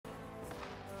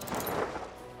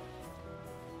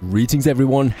Greetings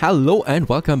everyone, hello and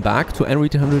welcome back to Anno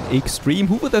 100 Extreme.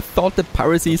 Who would have thought that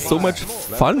piracy is so much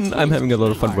fun? I'm having a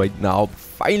lot of fun right now.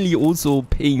 Finally also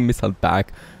paying Miss Hunt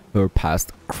back her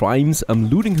past crimes. I'm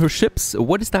looting her ships.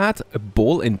 What is that? A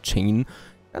ball and chain.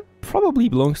 That probably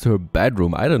belongs to her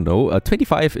bedroom, I don't know.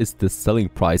 25 is the selling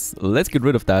price. Let's get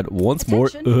rid of that once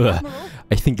more. Ugh,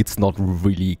 I think it's not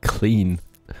really clean.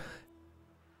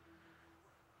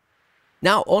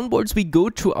 Now onwards we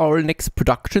go to our next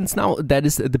productions now, that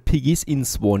is the piggies in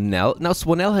Swanell. Now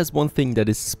Swanell has one thing, that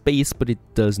is space, but it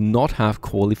does not have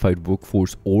qualified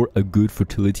workforce or a good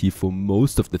fertility for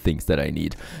most of the things that I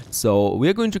need. So we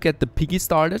are going to get the piggies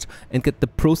started and get the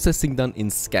processing done in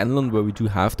Scanlon, where we do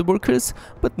have the workers,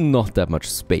 but not that much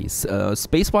space.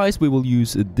 Space-wise we will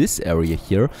use this area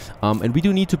here, and we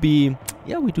do need to be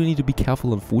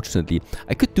careful, unfortunately.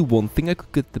 I could do one thing, I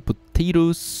could get the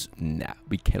potatoes. Nah,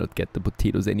 we cannot get the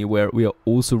potatoes anywhere. We are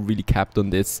also really capped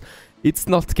on this. It's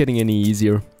not getting any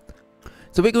easier.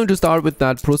 So we're going to start with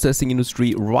that processing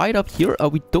industry right up here.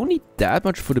 We don't need that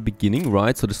much for the beginning,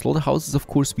 right? So the slaughterhouses, of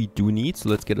course, we do need. So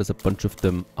let's get us a bunch of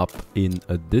them up in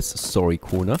this sorry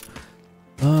corner.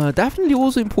 Definitely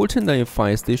also important a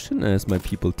fire station, as my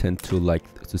people tend to like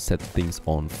to set things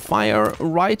on fire.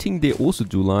 Writing they also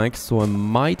do like, so I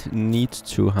might need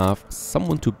to have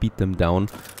someone to beat them down.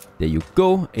 There you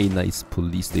go, a nice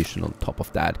police station on top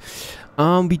of that.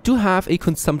 We do have a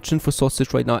consumption for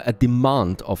sausage right now, a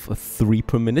demand of 3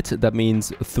 per minute. That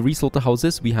means 3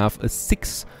 slaughterhouses. We have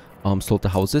 6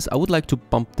 slaughterhouses. I would like to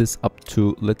bump this up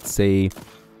to, let's say,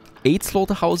 8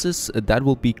 slaughterhouses. That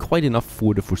will be quite enough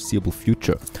for the foreseeable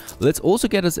future. Let's also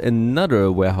get us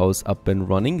another warehouse up and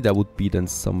running. That would be then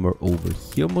somewhere over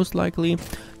here most likely.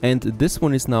 And this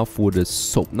one is now for the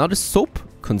soap. Now the soap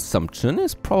consumption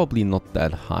is probably not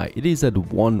that high. It is at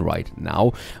 1 right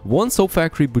now. 1 soap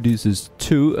factory produces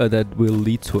 2. That will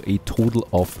lead to a total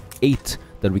of 8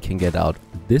 that we can get out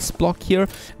this block here.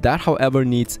 That, however,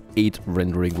 needs 8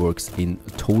 rendering works in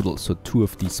total. So 2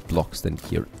 of these blocks then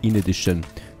here in addition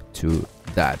to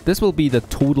that. This will be the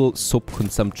total soap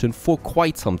consumption for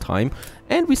quite some time,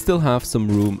 and we still have some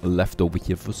room left over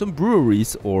here for some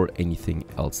breweries or anything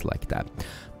else like that.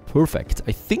 Perfect.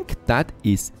 I think that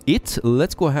is it.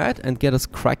 Let's go ahead and get us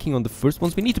cracking on the first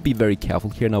ones. We need to be very careful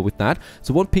here now with that.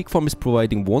 So 1 pig farm is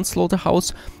providing 1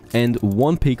 slaughterhouse, and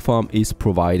 1 pig farm is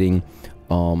providing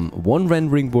 1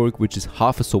 rendering work, which is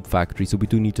half a soap factory. So we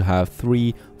do need to have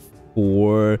 3,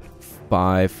 4,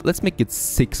 5, let's make it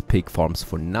 6 pig farms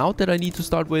for now that I need to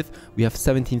start with. We have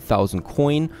 17,000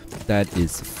 coin. That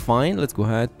is fine. Let's go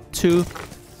ahead. 2,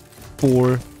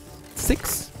 4,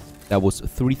 6. That was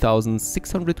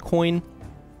 3,600 coin.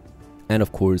 And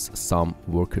of course, some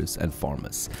workers and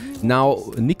farmers. Now,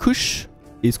 Nikush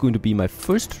is going to be my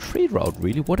first trade route,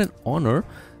 really. What an honor.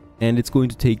 And it's going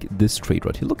to take this trade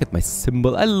route here. Look at my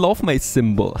symbol. I love my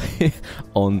symbol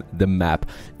on the map.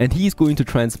 And he's going to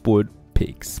transport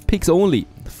pigs. Pigs only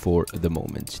for the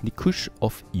moment. Nikush,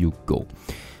 off you go.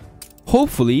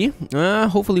 Hopefully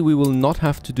we will not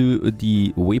have to do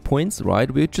the waypoints, right?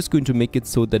 We're just going to make it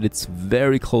so that it's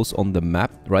very close on the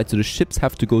map, right? So the ships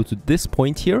have to go to this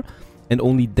point here, and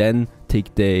only then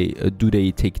take do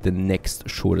they take the next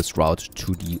shortest route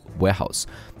to the warehouse.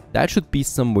 That should be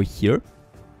somewhere here,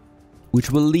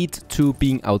 which will lead to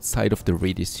being outside of the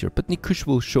radius here. But Nikush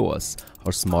will show us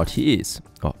how smart he is.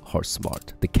 Oh, how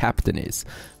smart the captain is.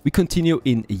 We continue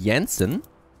in Jensen,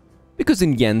 because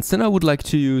in Jensen I would like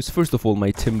to use, first of all,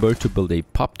 my timber to build a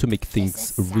pub to make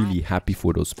things really happy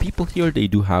for those people here. They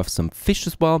do have some fish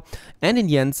as well. And in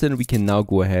Jensen we can now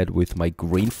go ahead with my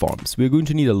grain farms. We're going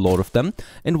to need a lot of them.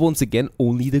 And once again,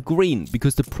 only the grain,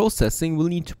 because the processing will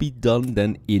need to be done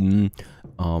then in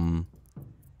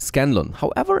Scanlon.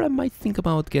 However, I might think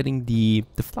about getting the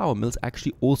flour mills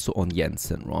actually also on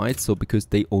Jensen, right? So because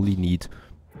they only need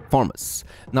farmers.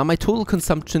 Now my total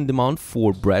consumption demand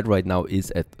for bread right now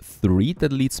is at 3.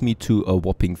 That leads me to a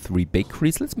whopping 3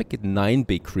 bakeries. Let's make it 9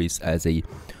 bakeries as a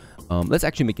let's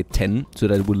actually make it 10, so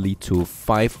that will lead to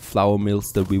 5 flour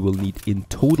mills that we will need in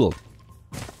total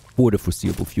for the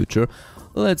foreseeable future.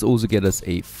 Let's also get us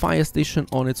a fire station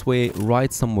on its way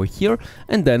right somewhere here,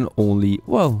 and then only,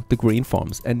 well, the grain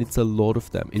farms, and it's a lot of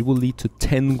them. It will lead to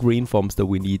 10 grain farms that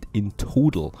we need in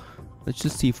total. Let's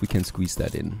just see if we can squeeze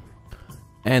that in.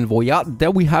 And voila,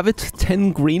 there we have it,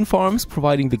 10 grain farms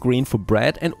providing the grain for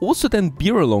bread, and also then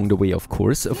beer along the way, of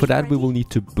course. For that we will need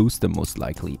to boost them most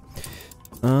likely.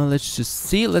 Let's just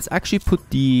see, let's actually put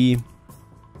the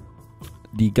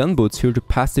gunboats here to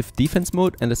passive defense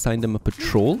mode and assign them a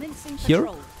patrol here.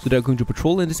 So they're going to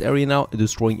patrol in this area now,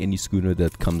 destroying any schooner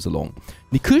that comes along.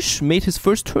 Nikush made his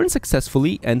first turn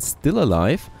successfully and still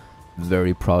alive.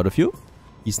 Very proud of you.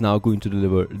 he's now going to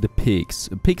deliver the pigs.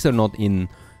 Pigs are not in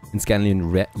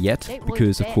Scandinavian yet,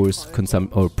 because of course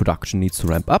production needs to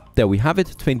ramp up. There we have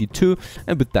it, 22,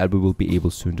 and with that we will be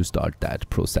able soon to start that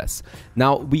process.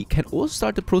 Now we can also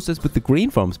start the process with the grain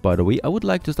farms, by the way. I would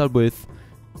like to start with...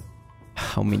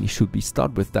 How many should we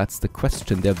start with? That's the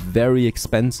question. They're very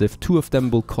expensive. 2 of them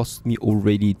will cost me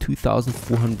already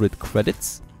 2,400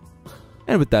 credits.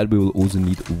 And with that we will also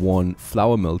need 1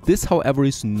 flour mill. This however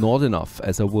is not enough,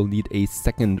 as I will need a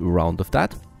second round of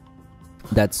that.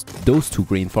 That's those 2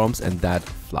 grain farms and that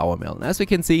flour mill. And as we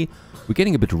can see, we're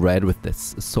getting a bit red with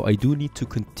this. So I do need to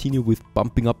continue with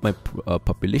bumping up my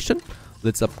population.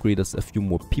 Let's upgrade us a few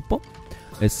more people.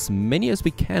 As many as we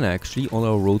can actually on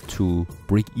our road to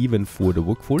break even for the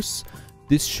workforce.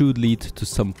 This should lead to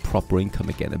some proper income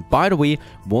again. And by the way,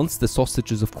 once the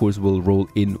sausages of course will roll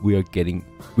in, we're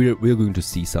going to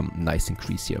see some nice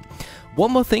increase here.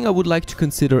 One more thing I would like to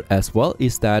consider as well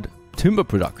is that timber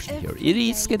production here. It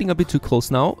is getting a bit too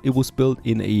close now. It was built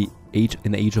in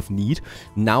an age of need.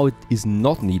 Now it is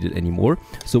not needed anymore.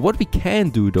 So what we can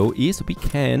do though is we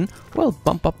can, well,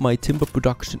 bump up my timber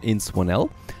production in Swanell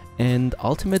and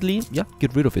ultimately, yeah,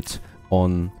 get rid of it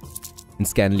in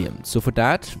Scanlium. So for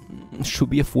that, should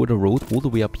we afford a road all the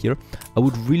way up here? I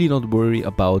would really not worry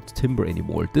about timber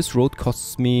anymore. This road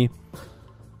costs me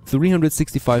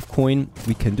 365 coin.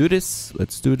 We can do this.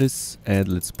 Let's do this. And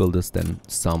let's build us then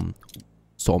some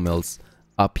sawmills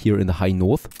up here in the high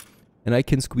north. And I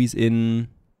can squeeze in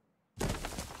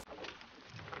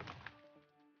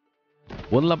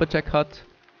 1 lumberjack hut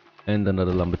and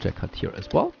another lumberjack hut here as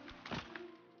well.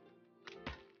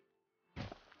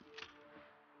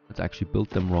 Let's actually build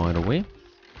them right away.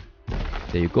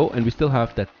 There you go. And we still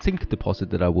have that zinc deposit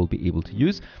that I will be able to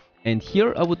use. And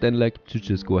here I would then like to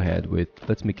just go ahead with,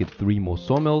 let's make it 3 more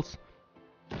sawmills.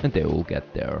 And they will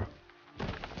get their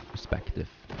respective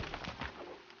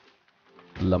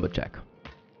lumberjack.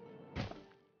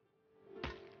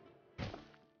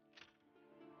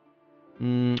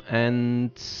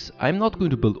 And I'm not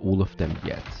going to build all of them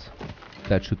yet.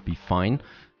 That should be fine.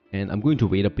 And I'm going to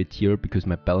wait a bit here because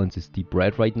my balance is deep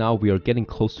red right now. We are getting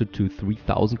closer to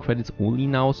 3,000 credits only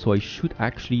now. So I should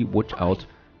actually watch out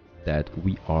that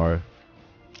we are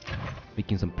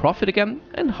making some profit again.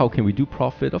 And how can we do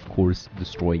profit? Of course,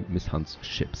 destroying Miss Hunt's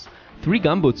ships. 3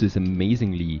 gunboats is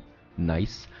amazingly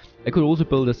nice. I could also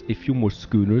build us a few more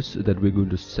schooners that we're going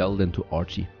to sell then to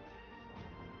Archie.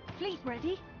 Fleet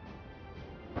ready.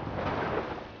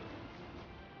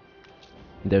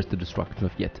 And there's the destruction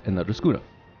of yet another schooner.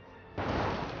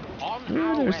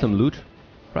 There's some loot.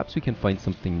 Perhaps we can find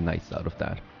something nice out of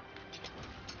that.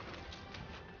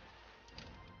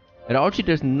 At Archie,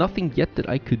 there's nothing yet that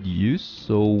I could use,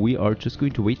 so we are just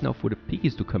going to wait now for the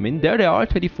piggies to come in. There they are,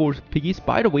 24 piggies.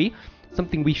 By the way,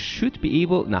 something we should be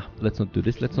able... Nah, let's not do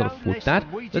this. Let's not afford that.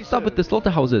 Let's start with the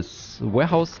slaughterhouses.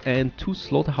 Warehouse and 2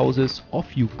 slaughterhouses.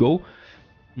 Off you go.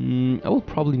 I will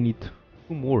probably need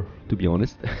 2 more, to be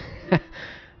honest.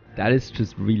 That is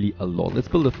just really a lot. Let's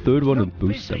build a 3rd one and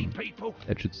boost them.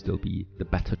 That should still be the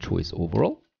better choice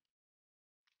overall.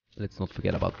 Let's not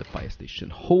forget about the fire station.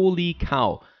 Holy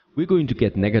cow. We're going to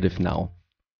get negative now.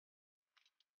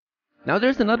 Now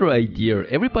there's another idea.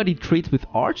 Everybody trades with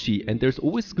Archie and there's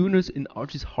always schooners in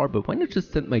Archie's harbor. Why not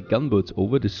just send my gunboats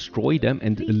over, destroy them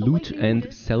and loot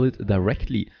and sell it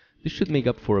directly? This should make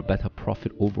up for a better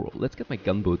profit overall. Let's get my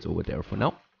gunboats over there for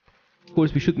now. Of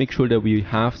course, we should make sure that we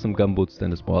have some gunboats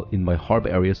then as well in my harbor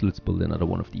area, so let's build another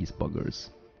one of these buggers.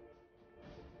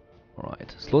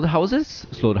 Alright, slaughterhouses.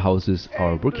 Slaughterhouses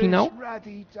are working now.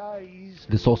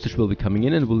 The sausage will be coming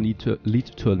in and will lead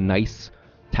to a nice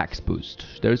tax boost.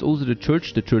 There is also the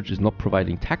church. The church is not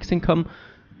providing tax income.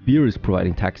 Beer is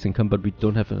providing tax income, but we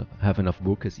don't have enough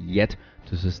workers yet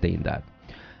to sustain that.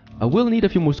 I will need a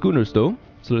few more schooners though,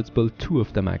 so let's build 2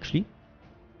 of them actually.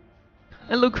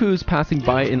 And look who's passing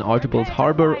by in Archibald's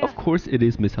harbor. Of course it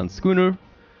is Miss Hunt's schooner.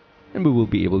 And we will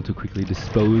be able to quickly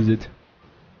dispose it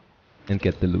and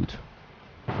get the loot.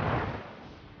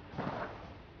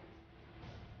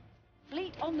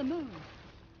 Fleet on the move.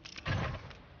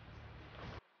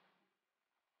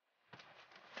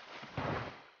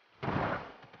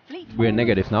 We're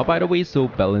negative now, by the way, so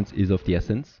balance is of the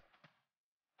essence.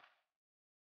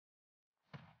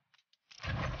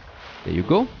 There you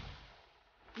go.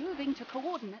 Moving to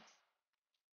coordinates.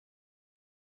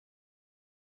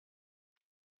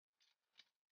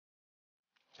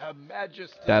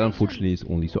 That unfortunately is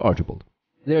only Sir Archibald.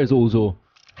 There is also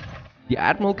the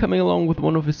Admiral coming along with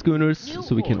one of his schooners,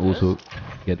 so we can also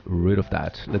get rid of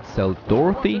that. Let's sell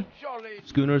Dorothy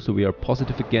schooner, so we are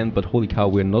positive again, but holy cow,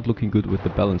 we're not looking good with the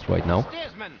balance right now.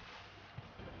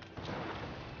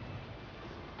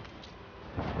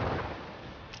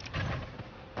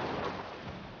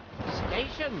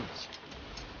 Stations.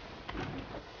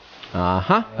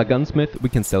 Aha, a gunsmith we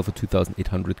can sell for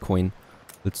 2,800 coin.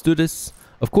 Let's do this.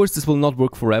 Of course, this will not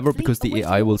work forever because the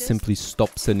AI will simply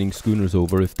stop sending schooners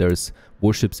over if there's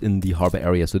warships in the harbor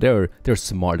area. So they're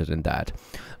smarter than that.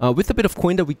 With a bit of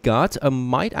coin that we got, I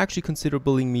might actually consider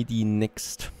building me the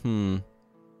next... the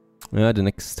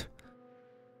next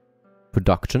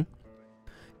production.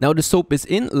 Now the soap is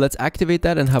in. Let's activate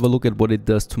that and have a look at what it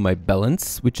does to my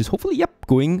balance, which is hopefully, yep,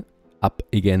 going up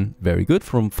again. Very good.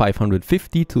 From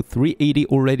 550 to 380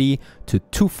 already to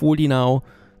 240 now.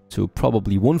 To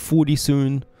probably 140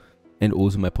 soon, and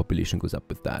also my population goes up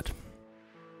with that.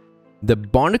 The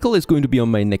barnacle is going to be on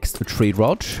my next trade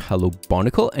route. Hello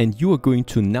barnacle, and you are going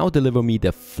to now deliver me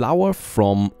the flour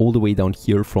from all the way down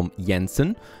here from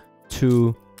Janssen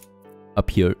to up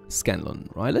here Scanlon.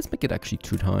 Right, let's make it actually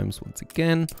 2 times once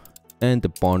again, and the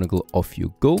barnacle, off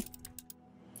you go.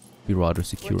 Be rather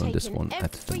secure on this one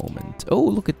at the moment. Oh,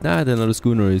 look at that, another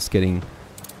schooner is getting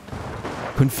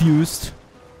confused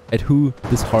at who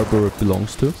this harbor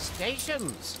belongs to.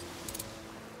 Stations.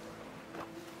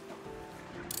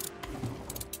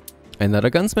 Another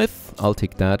gunsmith. I'll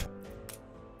take that.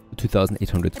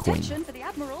 2,800 coin. Attention for the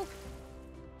Admiral.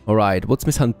 Alright, what's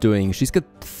Miss Hunt doing? She's got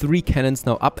 3 cannons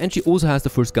now up, and she also has the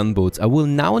first gunboats. I will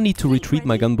now need to retreat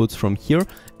my gunboats from here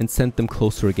and send them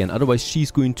closer again. Otherwise,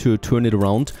 she's going to turn it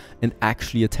around and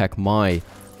actually attack my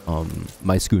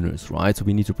schooners, right? So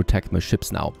we need to protect my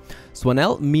ships now.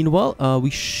 Swanel, meanwhile, we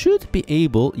should be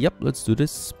able... Yep, let's do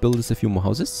this. Build us a few more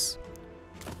houses.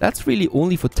 That's really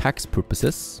only for tax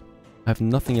purposes. I have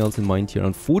nothing else in mind here.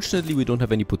 Unfortunately, we don't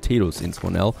have any potatoes in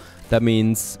Swanel. That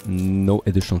means no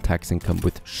additional tax income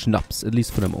with schnapps, at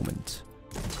least for the moment.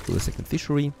 Build a second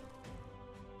fishery.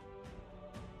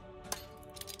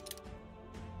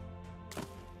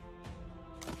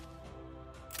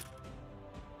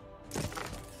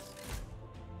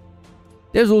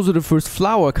 There's also the first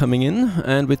flour coming in,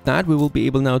 and with that we will be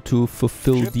able now to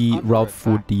fulfill the route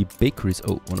for the bakeries.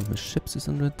 Oh, one of my ships is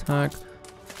under attack.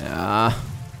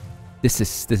 This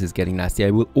is getting nasty.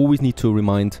 I will always need to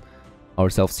remind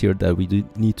ourselves here that we do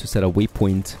need to set a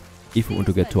waypoint if we want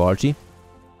to get to RG.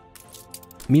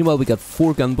 Meanwhile, we got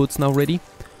 4 gunboats now ready.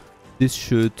 This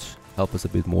should help us a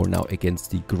bit more now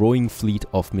against the growing fleet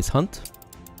of Miss Hunt.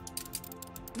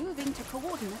 Moving to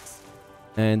coordinates.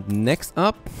 And next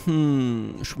up,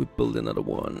 should we build another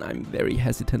one? I'm very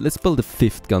hesitant. Let's build a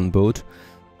 5th gunboat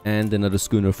and another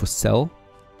schooner for sale.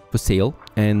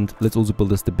 And let's also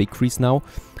build us the bakeries now.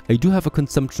 I do have a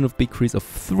consumption of bakeries of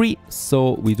 3,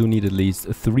 so we do need at least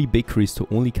 3 bakeries to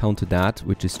only counter that,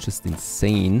 which is just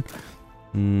insane.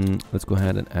 Let's go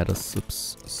ahead and add us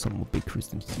some more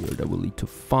bakeries in here. That will lead to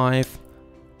 5,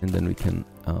 and then we can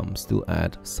still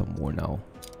add some more now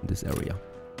in this area.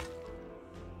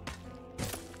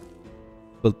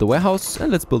 Build the warehouse,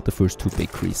 and let's build the first 2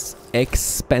 bakeries.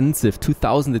 Expensive,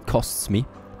 2,000 it costs me.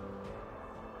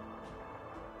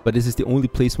 But this is the only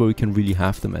place where we can really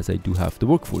have them, as I do have the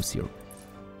workforce here.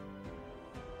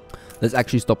 Let's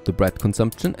actually stop the bread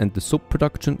consumption and the soap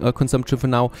production consumption for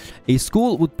now. A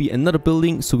school would be another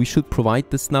building, so we should provide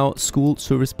this now. School,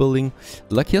 service building.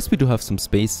 Lucky us, we do have some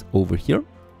space over here.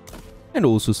 And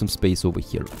also some space over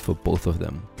here for both of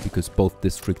them, because both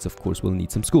districts, of course, will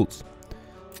need some schools.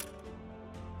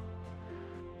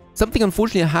 Something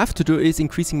unfortunately I have to do is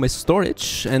increasing my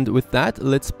storage, and with that,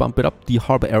 let's bump it up the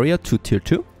harbor area to tier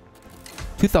 2.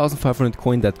 2,500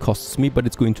 coin that costs me, but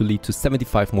it's going to lead to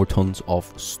 75 more tons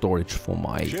of storage for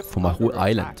my whole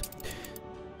island.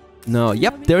 Now,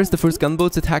 yep, there's the first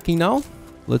gunboats attacking now.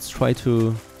 Let's try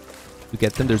to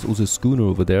get them. There's also a schooner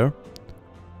over there.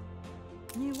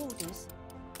 New orders.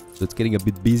 So it's getting a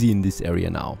bit busy in this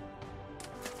area now.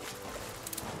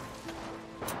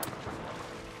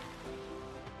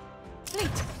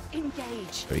 Fleet,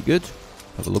 engage. Very good.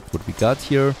 Have a look what we got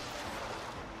here.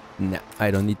 Nah, I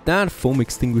don't need that. Foam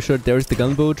extinguisher. There's the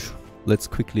gunboat. Let's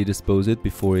quickly dispose it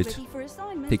before it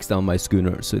takes down my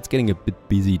schooner. So it's getting a bit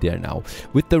busy there now.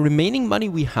 With the remaining money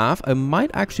we have, I might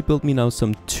actually build me now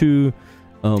some 2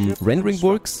 rendering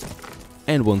works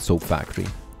and 1 soap factory.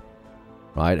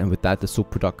 Right, and with that, the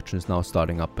soap production is now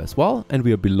starting up as well, and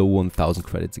we are below 1,000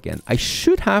 credits again. I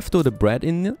should have, though, the bread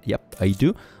in it. Yep, I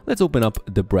do. Let's open up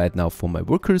the bread now for my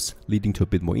workers, leading to a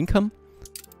bit more income.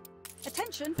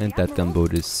 Attention, and that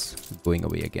gunboat is going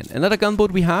away again. Another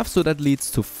gunboat we have, so that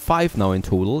leads to 5 now in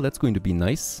total. That's going to be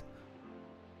nice.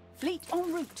 Fleet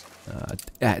en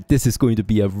route. This is going to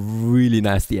be a really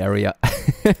nasty area.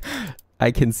 I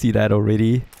can see that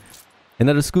already.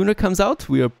 Another schooner comes out.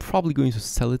 We are probably going to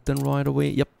sell it then right away.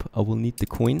 Yep, I will need the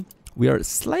coin. We are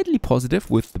slightly positive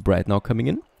with the bread now coming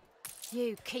in.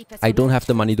 You keep it. I don't have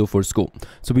the money though for school.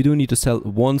 So we do need to sell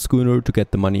one schooner to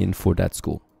get the money in for that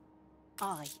school.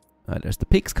 Aye. There's the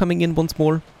pigs coming in once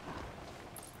more.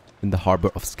 In the harbor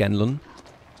of Scanlon.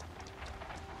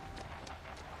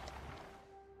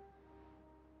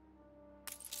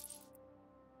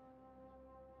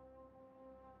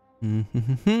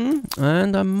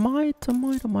 And I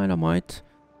might.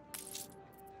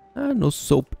 No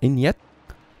soap in yet.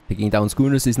 Taking down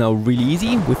schooners is now really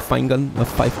easy with 5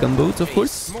 gunboats, of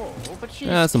course.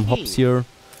 Some hops here.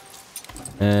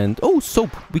 And oh, soap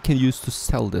we can use to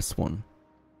sell this one.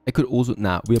 I could also...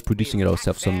 Nah, we are producing it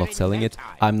ourselves, so I'm not selling it.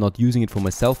 I'm not using it for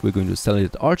myself. We're going to sell it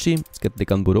at Archie. Let's get the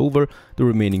gunboat over. The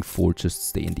remaining 4 just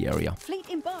stay in the area. Fleet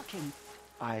embarking.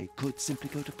 I could simply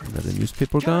go to Another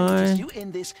newspaper guy. You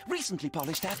in this recently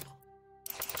polished apple.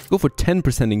 Go for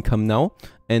 10% income now.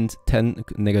 And 10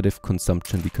 negative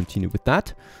consumption. We continue with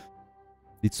that.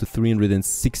 Leads to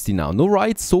 360 now. No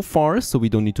riots so far, so we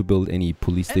don't need to build any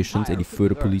police stations, any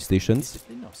further police stations.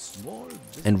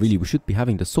 And really, we should be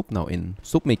having the soap now in.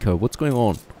 Soap maker, what's going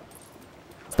on?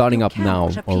 Starting up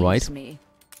now, alright.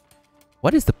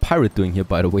 What is the pirate doing here,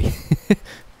 by the way?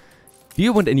 Do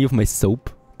you want any of my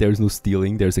soap? There's no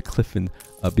stealing. There's a cliff in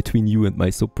between you and my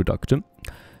soap production.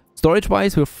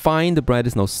 Storage-wise, we're fine. The bread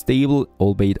is now stable,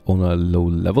 albeit on a low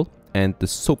level. And the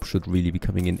soap should really be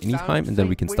coming in anytime, and then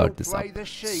we can start this up.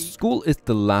 School is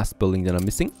the last building that I'm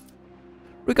missing.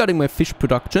 Regarding my fish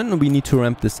production, we need to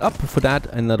ramp this up. For that,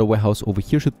 another warehouse over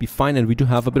here should be fine, and we do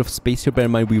have a bit of space here. Bear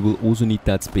in mind, we will also need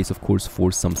that space, of course,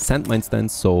 for some sand mine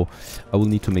stands, so I will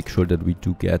need to make sure that we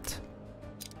do get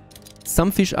some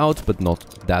fish out, but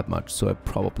not that much, so I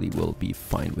probably will be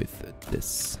fine with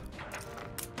this.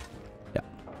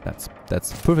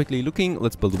 That's perfectly looking.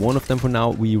 Let's build one of them for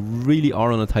now. We really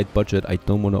are on a tight budget. I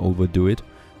don't want to overdo it.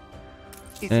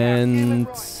 And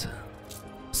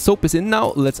soap is in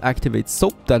now. Let's activate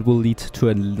soap. That will lead to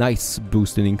a nice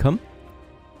boost in income.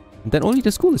 And then only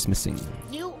the school is missing.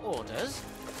 New orders.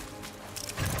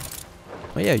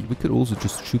 Oh yeah, we could also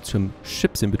just shoot some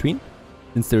ships in between,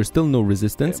 since there's still no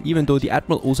resistance, even though the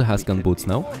Admiral also has gunboats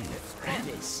now.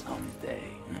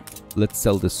 Let's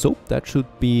sell the soap. That should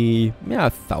be, yeah,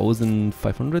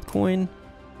 1,500 coin.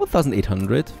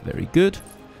 1,800. Very good.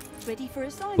 Ready for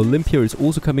assignment. Olympia is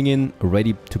also coming in,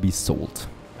 ready to be sold.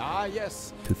 Ah,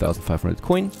 yes. 2,500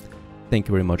 coin. Thank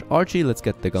you very much, Archie. Let's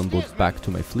get the gunboats back to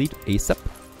my fleet ASAP.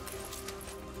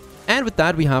 And with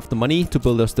that, we have the money to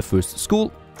build us the first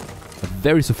school. A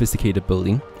very sophisticated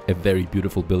building. A very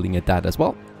beautiful building at that as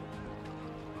well.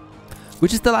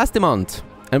 Which is the last demand.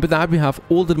 And with that, we have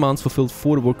all the demands fulfilled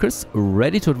for the workers,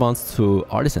 ready to advance to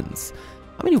artisans.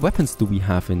 How many weapons do we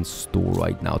have in store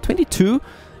right now? 22,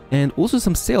 and also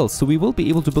some sales. So we will be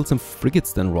able to build some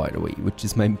frigates then right away, which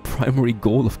is my primary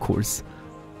goal, of course.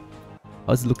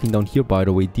 How's it looking down here, by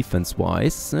the way,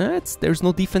 defense-wise? There's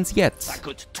no defense yet. I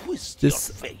could twist your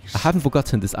face. I haven't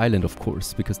forgotten this island, of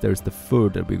course, because there's the fur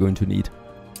that we're going to need.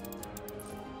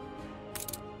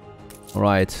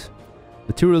 Alright,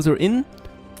 materials are in.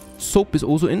 Soap is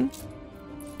also in,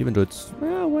 even though it's...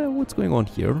 well, what's going on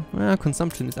here?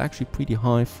 Consumption is actually pretty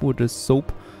high for the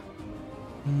soap.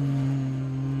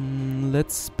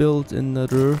 Let's build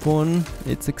another one.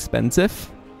 It's expensive.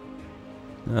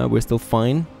 We're still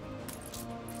fine.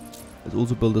 Let's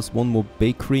also build us one more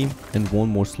bakery and one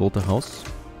more slaughterhouse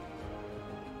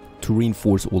to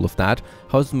reinforce all of that.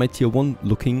 How's my tier 1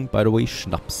 looking? By the way,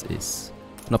 Schnapps is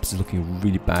looking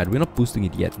really bad. We're not boosting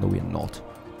it yet. No, we're not.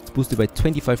 Boosted by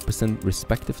 25%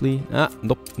 respectively.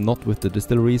 Nope, not with the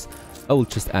distilleries. I will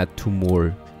just add 2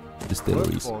 more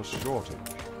distilleries.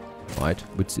 Right,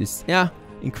 which is, yeah,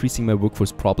 increasing my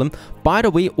workforce problem. By the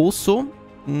way, also,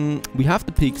 we have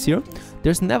the pigs here.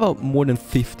 There's never more than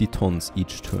 50 tons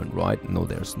each turn, right? No,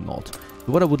 there's not.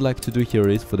 So what I would like to do here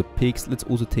is, for the pigs, let's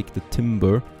also take the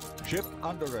timber Ship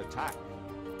under attack.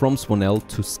 from Swanell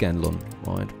to Scanlon,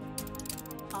 right?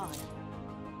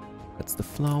 That's the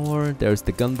flour. There's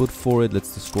the gunboat for it.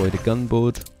 Let's destroy the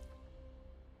gunboat.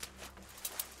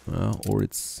 Or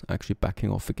it's actually backing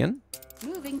off again.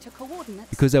 Moving to coordinates.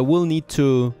 Because I will need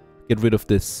to get rid of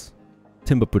this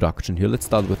timber production here. Let's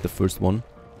start with the first one.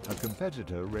 A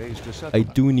competitor raised a I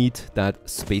settlement. do need that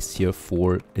space here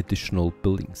for additional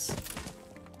buildings.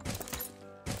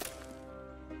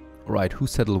 Alright, who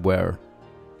settled where?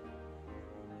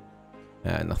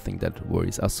 Nothing that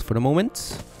worries us for the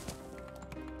moment.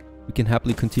 We can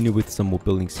happily continue with some more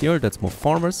buildings here. That's more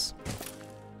farmers.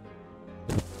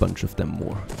 And a bunch of them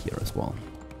more here as well.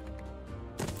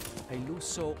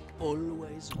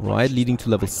 Alright, leading to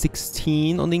level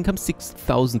 16 on the income.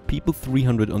 6,000 people,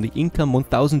 300 on the income,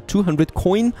 1,200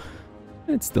 coin.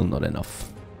 It's still not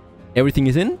enough. Everything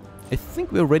is in. I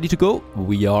think we're ready to go.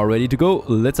 We are ready to go.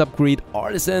 Let's upgrade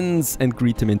artisans and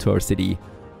greet them into our city.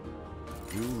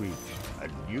 You reach a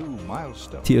new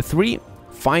milestone. Tier 3,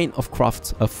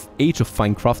 Age of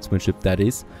Fine Craftsmanship, that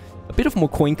is. A bit of more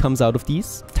coin comes out of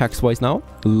these, tax-wise now.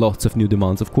 Lots of new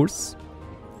demands, of course.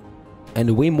 And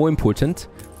way more important,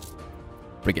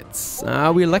 frigates.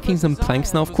 We're lacking some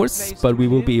planks now, of course, but we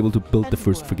will be able to build the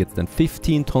first frigates then.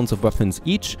 15 tons of weapons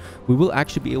each. We will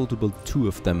actually be able to build 2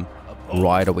 of them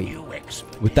right away.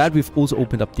 With that, we've also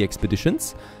opened up the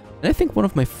expeditions. And I think one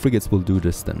of my frigates will do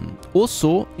this then.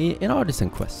 Also, an artisan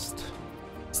quest.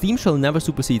 Steam shall never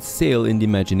supersede sail in the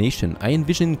imagination. I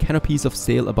envision canopies of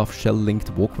sail above shell-linked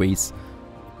walkways.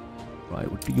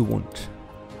 Right, what do you want?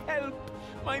 Help!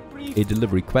 My brief. A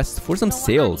delivery quest for some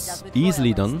sails.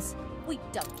 Easily done. We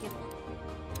don't give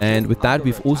And with that,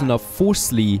 we've also now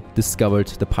forcefully discovered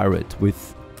the pirate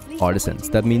with artisans.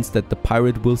 That means that the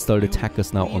pirate will start attack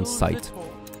us now on sight.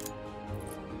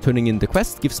 Turning in the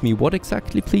quest gives me what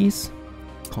exactly, please?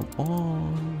 Come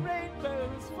on.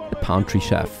 The Pantry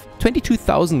Chef.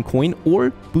 22,000 coin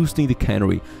or boosting the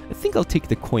cannery. I think I'll take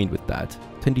the coin with that.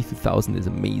 22,000 is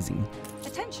amazing.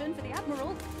 attention for the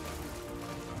Admiral.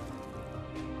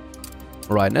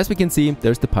 Alright, and as we can see,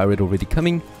 there's the pirate already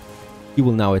coming. He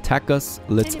will now attack us.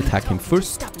 Let's attack him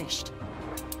first.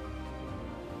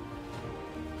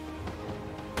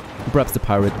 Perhaps the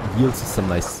pirate yields us some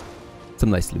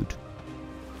nice loot.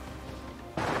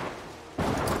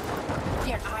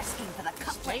 You're asking for the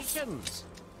cutlets.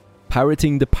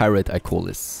 Pirating the pirate, I call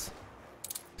this.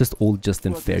 Just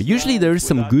and fair. Usually there is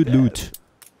some good loot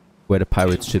where the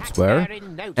pirate's ships were.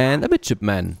 And a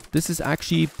midshipman. This is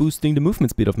actually boosting the movement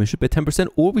speed of my ship by 10%,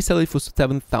 or we sell it for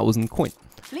 7,000 coin.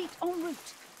 Fleet en route.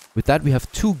 With that, we have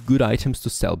 2 good items to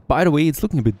sell. By the way, it's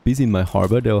looking a bit busy in my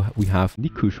harbor. Though we have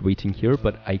Nikush waiting here,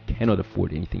 but I cannot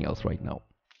afford anything else right now.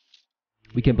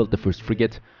 We can build the first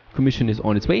frigate. Commission is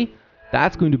on its way.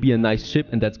 That's going to be a nice ship,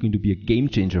 and that's going to be a game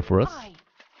changer for us.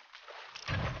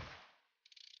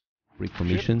 Break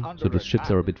formation, so the ships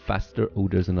are a bit faster. Oh,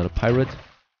 there's another pirate.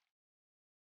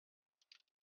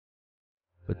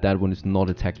 But that one is not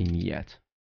attacking me yet.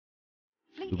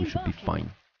 So we should be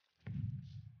fine.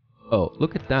 Oh,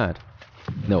 look at that.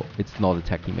 No, it's not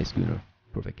attacking my schooner.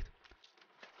 Perfect.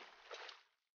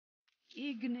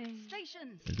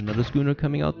 There's another schooner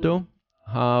coming out though.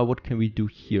 What can we do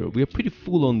here? We are pretty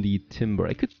full on the timber.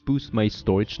 I could boost my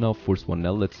storage now for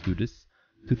Swanell. Let's do this.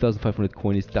 2,500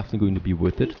 coin is definitely going to be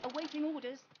worth it. Awaiting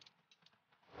orders.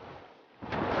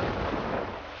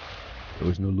 There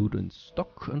is no loot in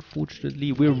stock,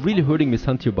 unfortunately. We're really hurting Miss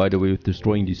Hunt here, by the way, with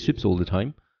destroying these ships all the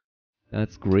time.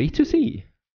 That's great to see.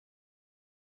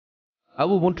 I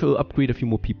will want to upgrade a few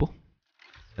more people.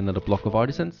 Another block of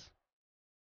artisans.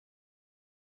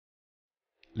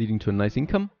 Leading to a nice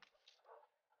income.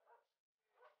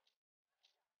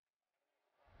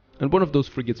 And one of those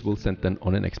frigates will send then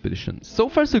on an expedition. So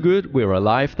far so good, we're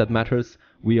alive, that matters.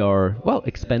 We are, well,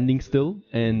 expanding still.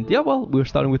 And yeah, well, we're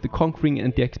starting with the conquering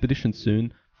and the expedition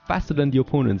soon. Faster than the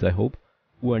opponents, I hope.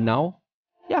 Who are now,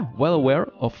 yeah, well aware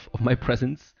of my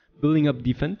presence. Building up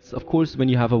defense. Of course, when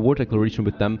you have a war declaration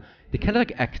with them, they kind of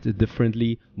like act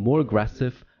differently, more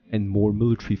aggressive and more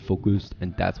military focused.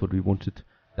 And that's what we wanted.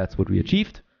 That's what we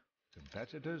achieved.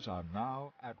 Competitors are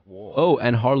now at war. Oh,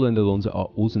 and Harlow and Alonso are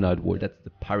also now at war. That's the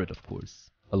pirate, of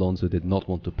course. Alonso did not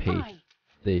want to pay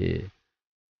the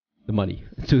money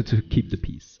to keep the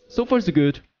peace. So far so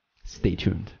good. Stay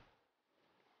tuned.